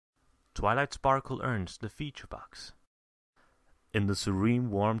Twilight Sparkle earns the feature box. In the serene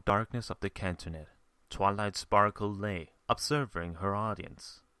warm darkness of the cantonette, Twilight Sparkle lay, observing her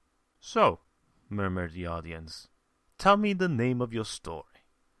audience. "So," murmured the audience, "tell me the name of your story."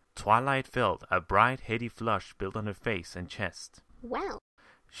 Twilight felt a bright, heady flush build on her face and chest. "Well,"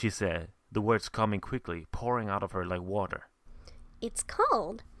 she said, the words coming quickly, pouring out of her like water. "It's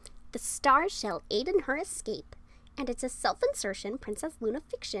called The Stars Shall Aid in Her Escape, and it's a self-insertion Princess Luna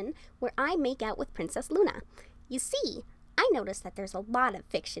fiction where I make out with Princess Luna. You see, I noticed that there's a lot of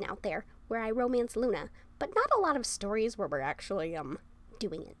fiction out there where I romance Luna, but not a lot of stories where we're actually,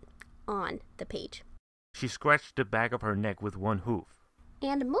 doing it on the page." She scratched the back of her neck with one hoof.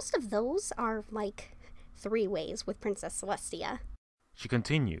 "And most of those are, like, 3 ways with Princess Celestia," she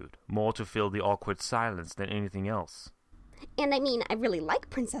continued, more to fill the awkward silence than anything else. "And I mean, I really like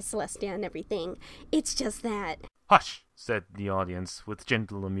Princess Celestia and everything. It's just that..." "Hush," said the audience, with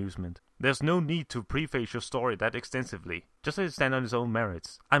gentle amusement. "There's no need to preface your story that extensively. Just let it stand on its own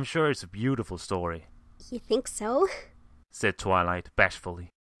merits. I'm sure it's a beautiful story." "You think so?" said Twilight,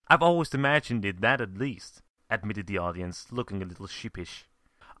 bashfully. "I've always imagined it that at least," admitted the audience, looking a little sheepish.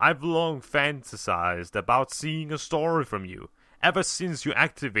 "I've long fantasized about seeing a story from you. Ever since you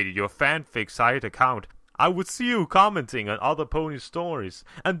activated your fanfic site account, I would see you commenting on other pony stories,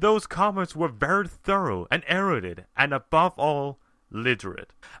 and those comments were very thorough and erudite, and above all,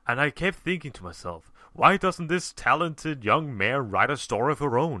 literate. And I kept thinking to myself, why doesn't this talented young mare write a story of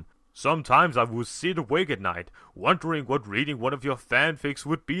her own? Sometimes I would sit awake at night, wondering what reading one of your fanfics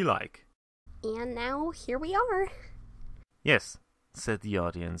would be like." "And now, here we are." "Yes," said the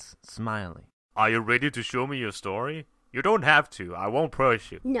audience, smiling. "Are you ready to show me your story? You don't have to, I won't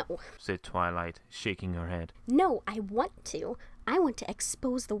push you." "No," said Twilight, shaking her head. "No, I want to. I want to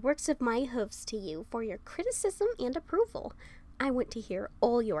expose the works of my hooves to you for your criticism and approval. I want to hear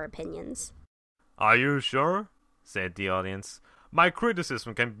all your opinions." "Are you sure?" said the audience. "My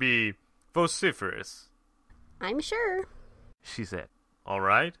criticism can be vociferous." "I'm sure," she said. "All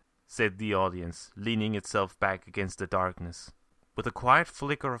right," said the audience, leaning itself back against the darkness. With a quiet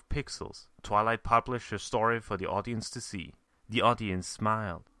flicker of pixels, Twilight published her story for the audience to see. The audience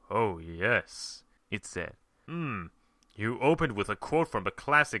smiled. "Oh, yes," it said. You opened with a quote from a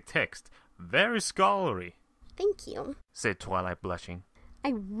classic text. Very scholarly." "Thank you," said Twilight, blushing.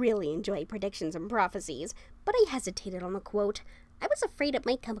 "I really enjoy predictions and prophecies, but I hesitated on the quote. I was afraid it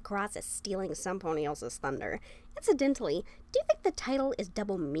might come across as stealing somebody else's thunder. Incidentally, do you think the title is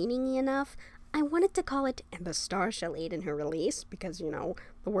double-meaningy enough? I wanted to call it And the Stars Shall Aid in Her Release, because, the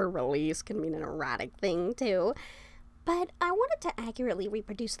word release can mean an erotic thing, too. But I wanted to accurately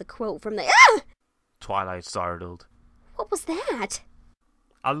reproduce the quote from the... Ah! Twilight startled. "What was that?"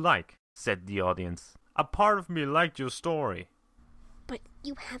 said the audience. "A part of me liked your story." "But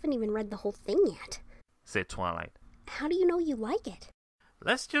you haven't even read the whole thing yet," said Twilight. "How do you know you like it?"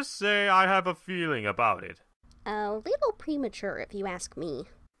 "Let's just say I have a feeling about it." "A little premature, if you ask me,"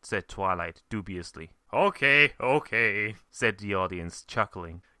 said Twilight dubiously. Okay, said the audience,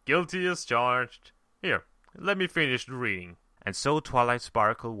 chuckling. "Guilty as charged. Here, let me finish the reading." And so Twilight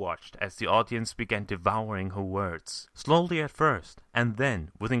Sparkle watched as the audience began devouring her words, slowly at first, and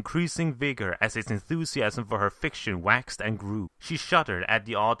then, with increasing vigor as its enthusiasm for her fiction waxed and grew. She shuddered at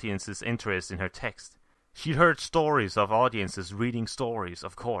the audience's interest in her text. She'd heard stories of audiences reading stories,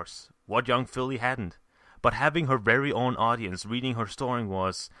 of course. What young filly hadn't? But having her very own audience reading her story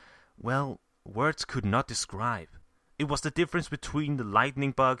was, well, words could not describe. It was the difference between the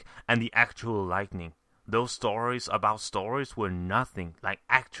lightning bug and the actual lightning. Those stories about stories were nothing like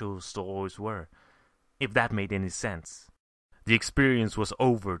actual stories were, if that made any sense. The experience was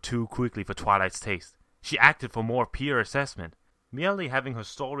over too quickly for Twilight's taste. She acted for more peer assessment. Merely having her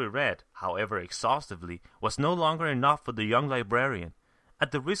story read, however exhaustively, was no longer enough for the young librarian.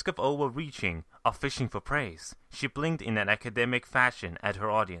 At the risk of overreaching, of fishing for praise, she blinked in an academic fashion at her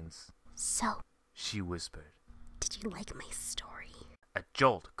audience. "So," she whispered, "did you like my story?" A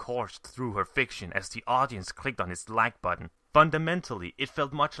jolt coursed through her fiction as the audience clicked on its like button. Fundamentally, it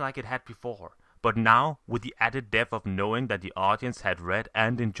felt much like it had before. But now, with the added depth of knowing that the audience had read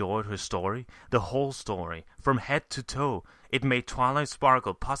and enjoyed her story, the whole story, from head to toe, it made Twilight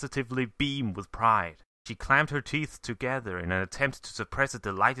Sparkle positively beam with pride. She clamped her teeth together in an attempt to suppress a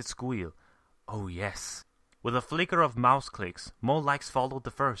delighted squeal. Oh yes. With a flicker of mouse clicks, more likes followed the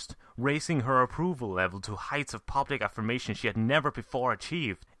first, raising her approval level to heights of public affirmation she had never before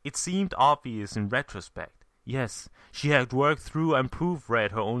achieved. It seemed obvious in retrospect. Yes, she had worked through and proofread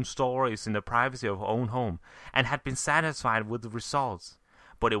her own stories in the privacy of her own home, and had been satisfied with the results.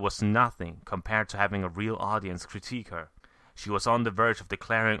 But it was nothing compared to having a real audience critique her. She was on the verge of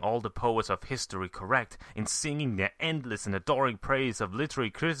declaring all the poets of history correct in singing their endless and adoring praise of literary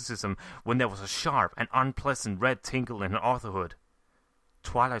criticism when there was a sharp and unpleasant red tinkle in her authorhood.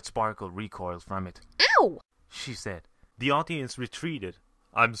 Twilight Sparkle recoiled from it. Ow! She said. The audience retreated.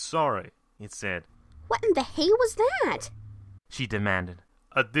 I'm sorry, it said. What in the hay was that? She demanded.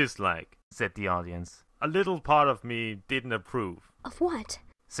 A dislike, said the audience. A little part of me didn't approve. Of what?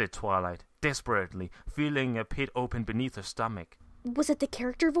 Said Twilight, desperately, feeling a pit open beneath her stomach. Was it the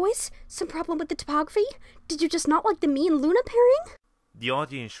character voice? Some problem with the topography? Did you just not like the me and Luna pairing? The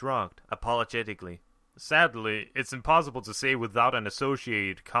audience shrugged, apologetically. Sadly, it's impossible to say without an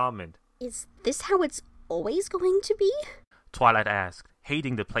associated comment. Is this how it's always going to be? Twilight asked,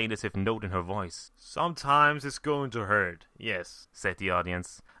 hating the plaintive note in her voice. Sometimes it's going to hurt, yes, said the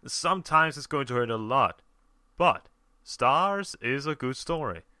audience. Sometimes it's going to hurt a lot. But Stars is a good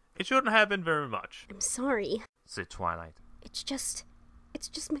story. It shouldn't happen very much. I'm sorry, said Twilight. It's just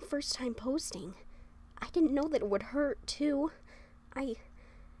my first time posting. I didn't know that it would hurt, too. I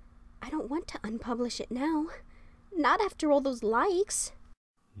don't want to unpublish it now. Not after all those likes.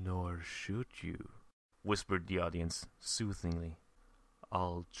 Nor should you, whispered the audience, soothingly.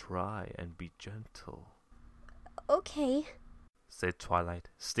 I'll try and be gentle. Okay, said Twilight,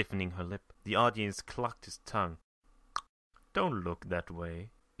 stiffening her lip. The audience clucked its tongue. Don't look that way,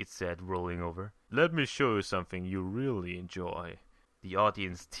 it said, rolling over. Let me show you something you really enjoy. The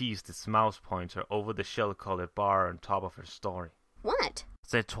audience teased its mouse pointer over the shell-colored bar on top of her story. What?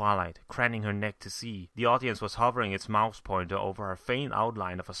 Said Twilight, craning her neck to see. The audience was hovering its mouse pointer over a faint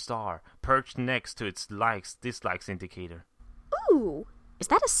outline of a star, perched next to its likes-dislikes indicator. Ooh, is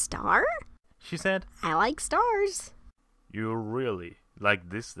that a star? She said. I like stars. You really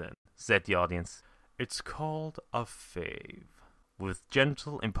like this then, said the audience. It's called a fave. With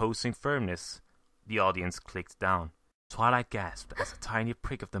gentle, imposing firmness, the audience clicked down. Twilight gasped as a tiny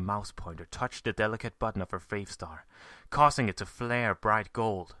prick of the mouse pointer touched the delicate button of her fave star, causing it to flare bright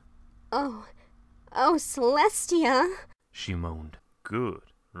gold. Oh, Celestia, she moaned. Good,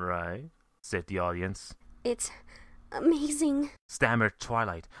 right? Said the audience. It's amazing, stammered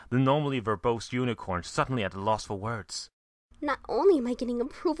Twilight, the normally verbose unicorn suddenly at a loss for words. Not only am I getting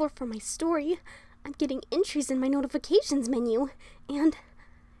approval for my story, I'm getting entries in my notifications menu, and...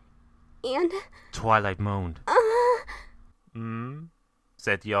 Twilight moaned.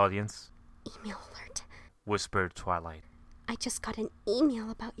 Said the audience. Email alert, whispered Twilight. I just got an email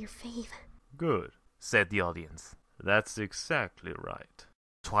about your fave. Good, said the audience. That's exactly right.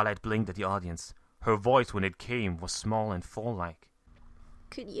 Twilight blinked at the audience. Her voice, when it came, was small and fall-like.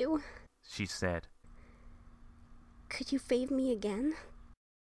 Could you? She said. Could you fave me again?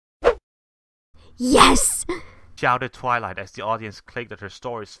 Yes! Shouted Twilight as the audience clicked at her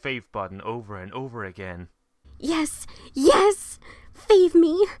story's fave button over and over again. Yes! Yes! Fave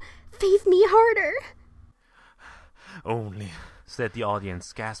me! Fave me harder! Only, said the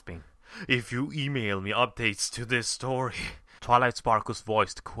audience, gasping, if you email me updates to this story. Twilight Sparkle's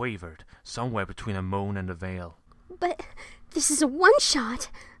voice quavered, somewhere between a moan and a wail. But this is a one-shot.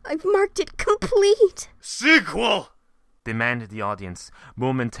 I've marked it complete. Sequel! Demanded the audience,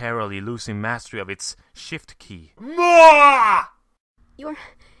 momentarily losing mastery of its shift key. More!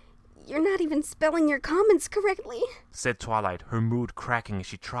 You're not even spelling your comments correctly, said Twilight, her mood cracking as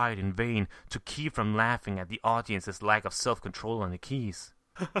she tried in vain to keep from laughing at the audience's lack of self-control on the keys.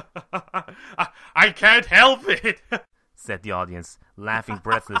 I can't help it, said the audience, laughing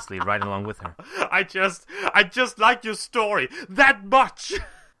breathlessly right along with her. I just like your story that much.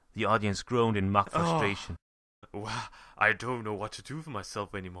 The audience groaned in mock frustration. Well, I don't know what to do for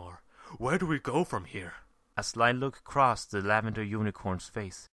myself anymore. Where do we go from here? A sly look crossed the lavender unicorn's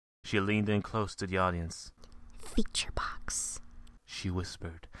face. She leaned in close to the audience. Feature box, she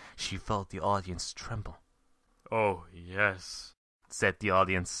whispered. She felt the audience tremble. Oh, yes, said the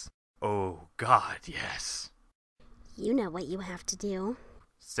audience. Oh, God, yes. You know what you have to do,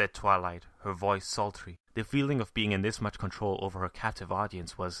 said Twilight, her voice sultry. The feeling of being in this much control over her captive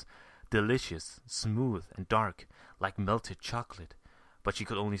audience was delicious, smooth, and dark, like melted chocolate. But she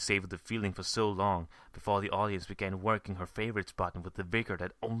could only savor the feeling for so long before the audience began working her favorites button with the vigor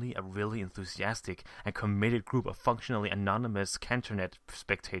that only a really enthusiastic and committed group of functionally anonymous Canternet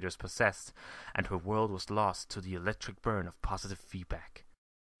spectators possessed, and her world was lost to the electric burn of positive feedback.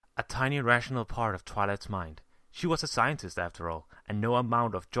 A tiny rational part of Twilight's mind. She was a scientist after all, and no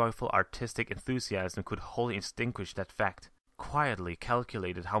amount of joyful artistic enthusiasm could wholly extinguish that fact. Quietly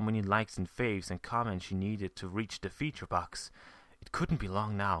calculated how many likes and faves and comments she needed to reach the feature box. It couldn't be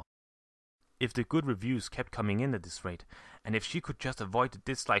long now. If the good reviews kept coming in at this rate, and if she could just avoid the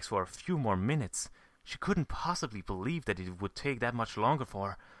dislikes for a few more minutes, She couldn't possibly believe that it would take that much longer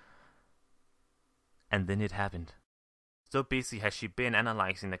for her. And then it happened. So busy has she been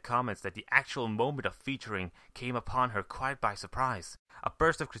analyzing the comments that the actual moment of featuring came upon her quite by surprise. A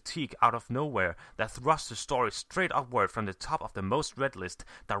burst of critique out of nowhere that thrust her story straight upward from the top of the most read list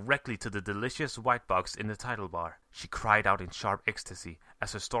directly to the delicious white box in the title bar. She cried out in sharp ecstasy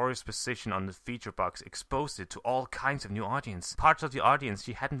as her story's position on the feature box exposed it to all kinds of new audience, parts of the audience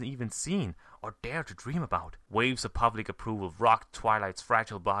she hadn't even seen or dared to dream about. Waves of public approval rocked Twilight's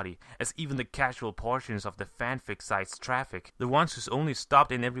fragile body as even the casual portions of the fanfic site's traffic, the ones who's only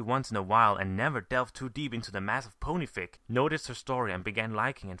stopped in every once in a while and never delved too deep into the massive ponyfic, noticed her story and began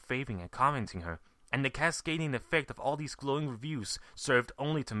liking and faving and commenting her. And the cascading effect of all these glowing reviews served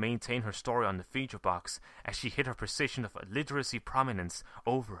only to maintain her story on the feature box as she hit her position of literacy prominence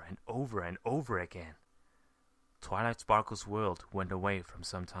over and over and over again. Twilight Sparkle's world went away from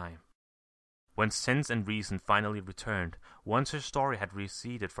some time. When sense and reason finally returned, once her story had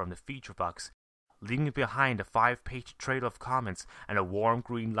receded from the feature box, leaving behind a 5-page trail of comments and a warm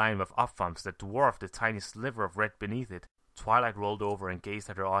green line of up-thumbs that dwarfed the tiny sliver of red beneath it, Twilight rolled over and gazed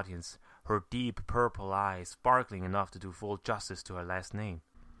at her audience, her deep purple eyes sparkling enough to do full justice to her last name.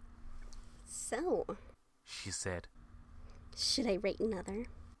 So, she said. Should I write another?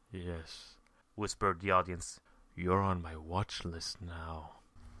 Yes, whispered the audience. You're on my watch list now.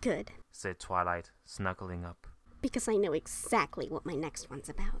 Good, said Twilight, snuggling up. Because I know exactly what my next one's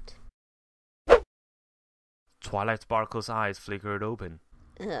about. Twilight Sparkle's eyes flickered open.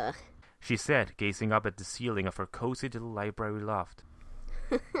 Ugh. She said, gazing up at the ceiling of her cozy little library loft.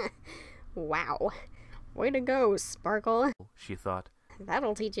 Wow. Way to go, Sparkle, she thought.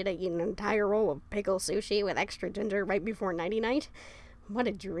 That'll teach you to eat an entire roll of pickle sushi with extra ginger right before nighty-night. What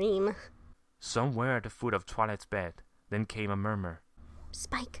a dream. Somewhere at the foot of Twilight's bed, then came a murmur.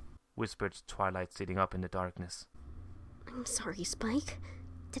 Spike, whispered Twilight, sitting up in the darkness. I'm sorry, Spike.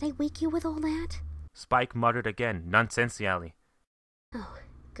 Did I wake you with all that? Spike muttered again, nonsensially. Oh,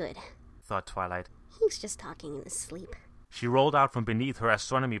 good, thought Twilight. He's just talking in his sleep. She rolled out from beneath her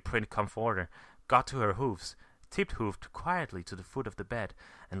astronomy print comforter, got to her hoofs, tip-hoofed quietly to the foot of the bed,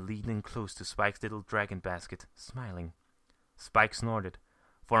 and leaned in close to Spike's little dragon basket, smiling. Spike snorted.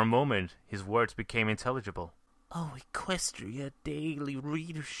 For a moment, his words became intelligible. Oh, Equestria daily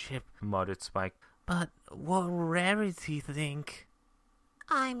readership, muttered Spike. But what Rarity think?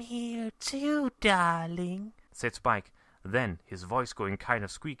 I'm here too, darling, said Spike, then his voice going kind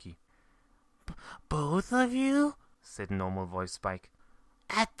of squeaky. Both of you? Said normal voice Spike.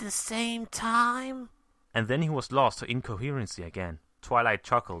 At the same time? And then he was lost to incoherency again. Twilight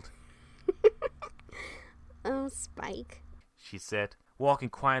chuckled. Oh, Spike, she said, walking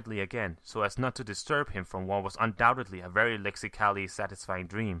quietly again so as not to disturb him from what was undoubtedly a very lexically satisfying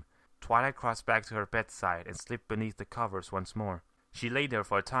dream. Twilight crossed back to her bedside and slipped beneath the covers once more. She lay there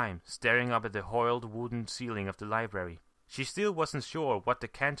for a time, staring up at the hoiled wooden ceiling of the library. She still wasn't sure what the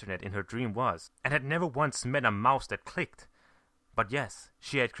canternet in her dream was, and had never once met a mouse that clicked. But yes,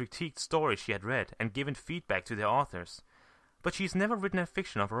 she had critiqued stories she had read and given feedback to their authors. But she's never written a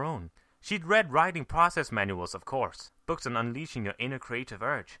fiction of her own. She'd read writing process manuals, of course, books on unleashing your inner creative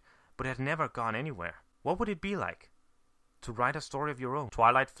urge, but had never gone anywhere. What would it be like to write a story of your own?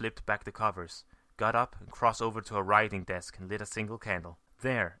 Twilight flipped back the covers, got up and crossed over to her writing desk and lit a single candle.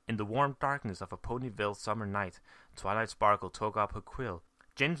 There, in the warm darkness of a Ponyville summer night, Twilight Sparkle took up her quill,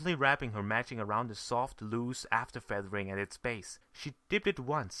 gently wrapping her matching around the soft, loose afterfeathering at its base. She dipped it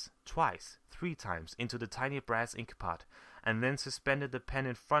once, twice, 3 times into the tiny brass ink pot, and then suspended the pen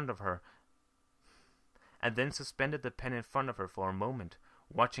in front of her. For a moment,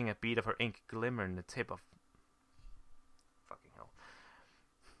 watching a bead of her ink glimmer in the tip of...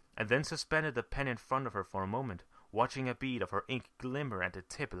 And then suspended the pen in front of her for a moment, watching a bead of her ink glimmer at the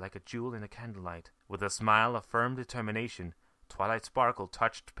tip like a jewel in the candlelight. With a smile of firm determination, Twilight Sparkle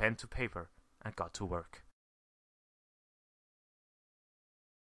touched pen to paper and got to work.